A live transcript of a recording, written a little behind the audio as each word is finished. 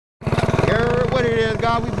what it is,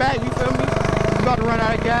 God. We back, you feel me? We about to run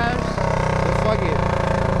out of gas. But fuck it.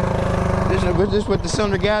 This with the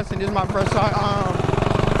cylinder gas, and this is my first time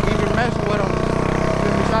even messing with them.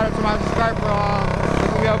 Shout out to my subscriber,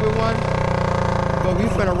 hooking me up with one. But we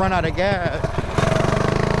finna run out of gas.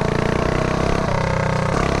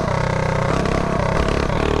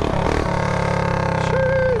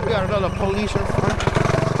 Shit, we got another police in front.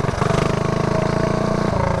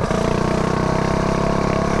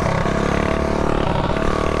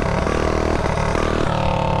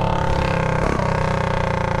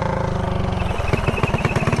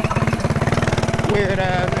 Weird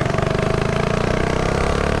ass nigga.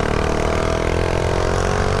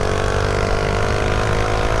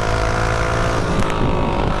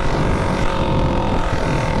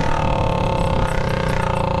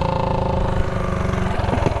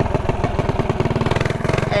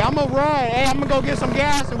 Hey, I'm gonna run. Hey, I'm gonna go get some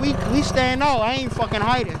gas and we staying out. I ain't fucking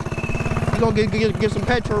hiding. We gonna get some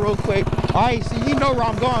petrol real quick. Alright, see, you know where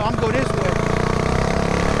I'm going. I'm going this way.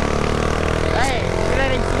 Hey,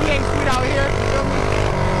 he ain't sweet out here. You feel me?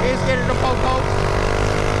 He ain't scared of the po-po.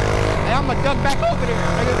 Hey, I'm gonna duck back over there,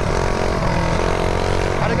 nigga.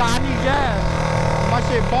 I need gas. My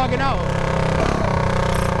shit fogging out.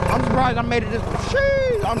 I'm surprised I made it this far.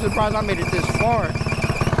 Sheesh, I'm surprised I made it this far.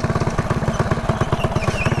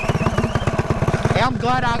 Hey, I'm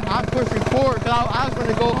glad I pushed record because I was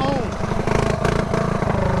gonna go home.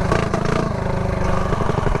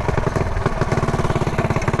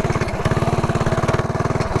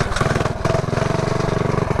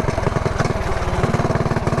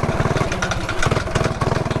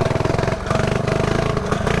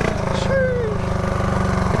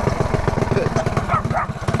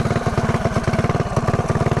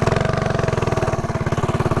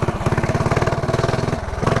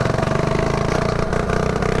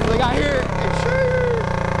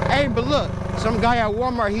 But look, some guy at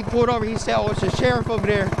Walmart, he pulled over, he said, oh, it's a sheriff over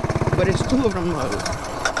there. But it's two of them, though.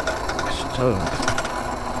 It's tough.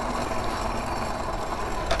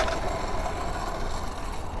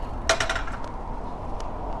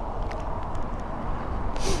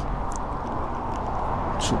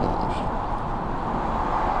 Two of them.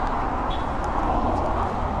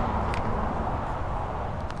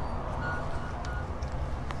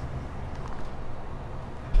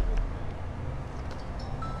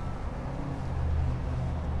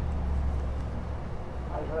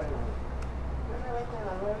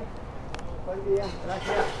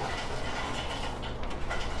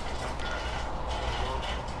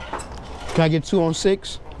 Can I get 2 on 6?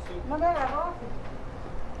 It's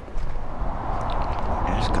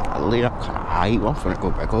kind of lit up, kind of high. I'm finna go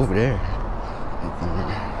back over there.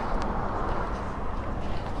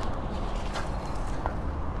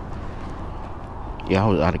 Yeah, I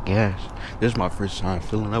was out of gas. This is my first time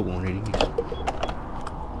filling up one of these.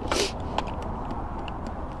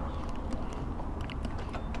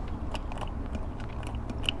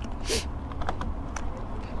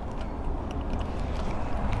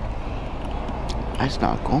 That's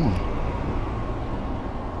not going.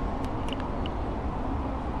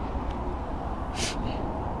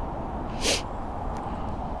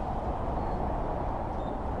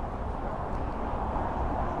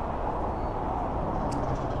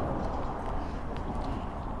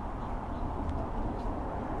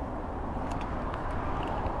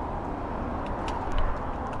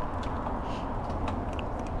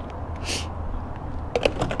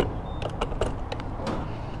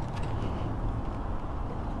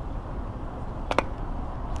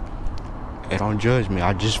 Hey, don't judge me.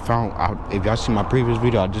 I just found out. If y'all see my previous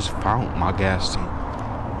video, I just found my gas tank.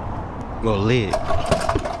 Well, lid.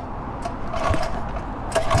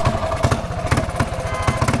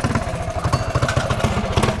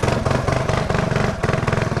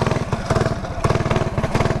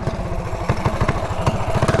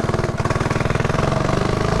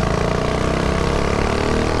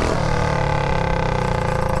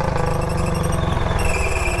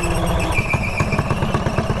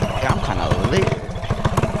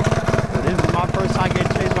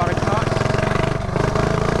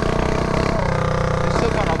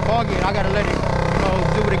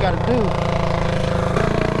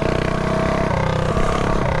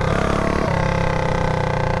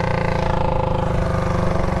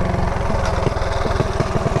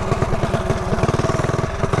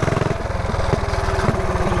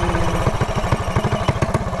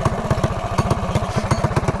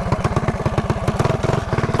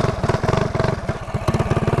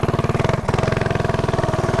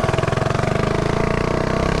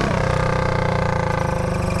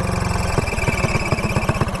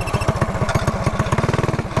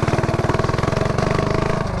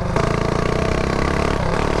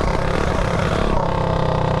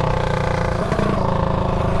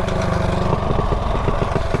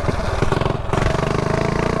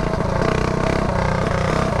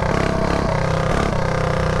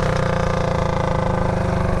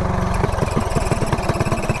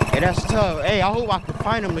 that's tough. Hey, I hope I can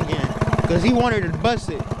find him again. Because he wanted to bust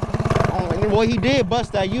it. Well, he did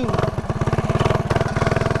bust at you.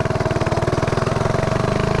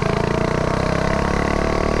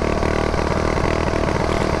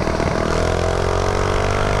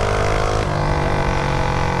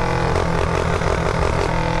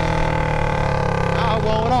 I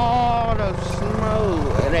want all the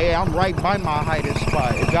snow. And hey, I'm right by my hiding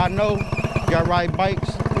spot. If y'all know, y'all ride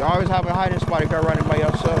bikes, you always have a hiding spot if y'all riding by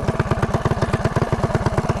yourself.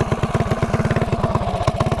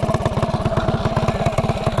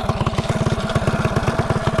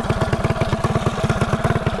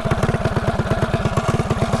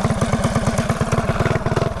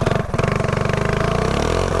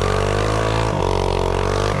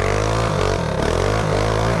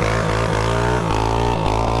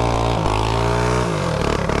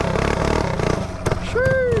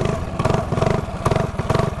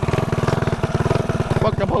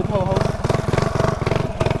 Fuck the po-po ho.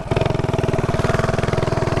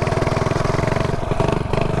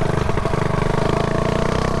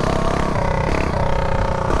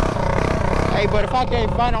 Hey, but if I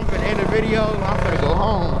can't find him, I'm gonna end the video. I'm gonna go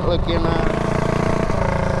home looking,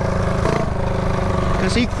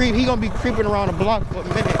 cause he gonna be creeping around the block for a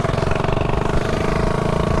minute.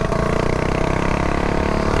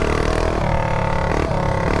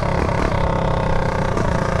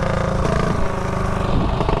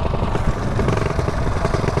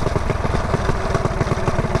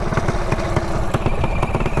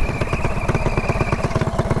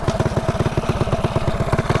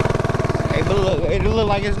 It look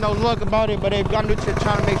like there's no luck about it, but if y'all new to the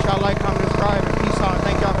channel, make sure y'all like, comment, subscribe, and peace out.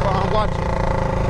 Thank y'all for watching.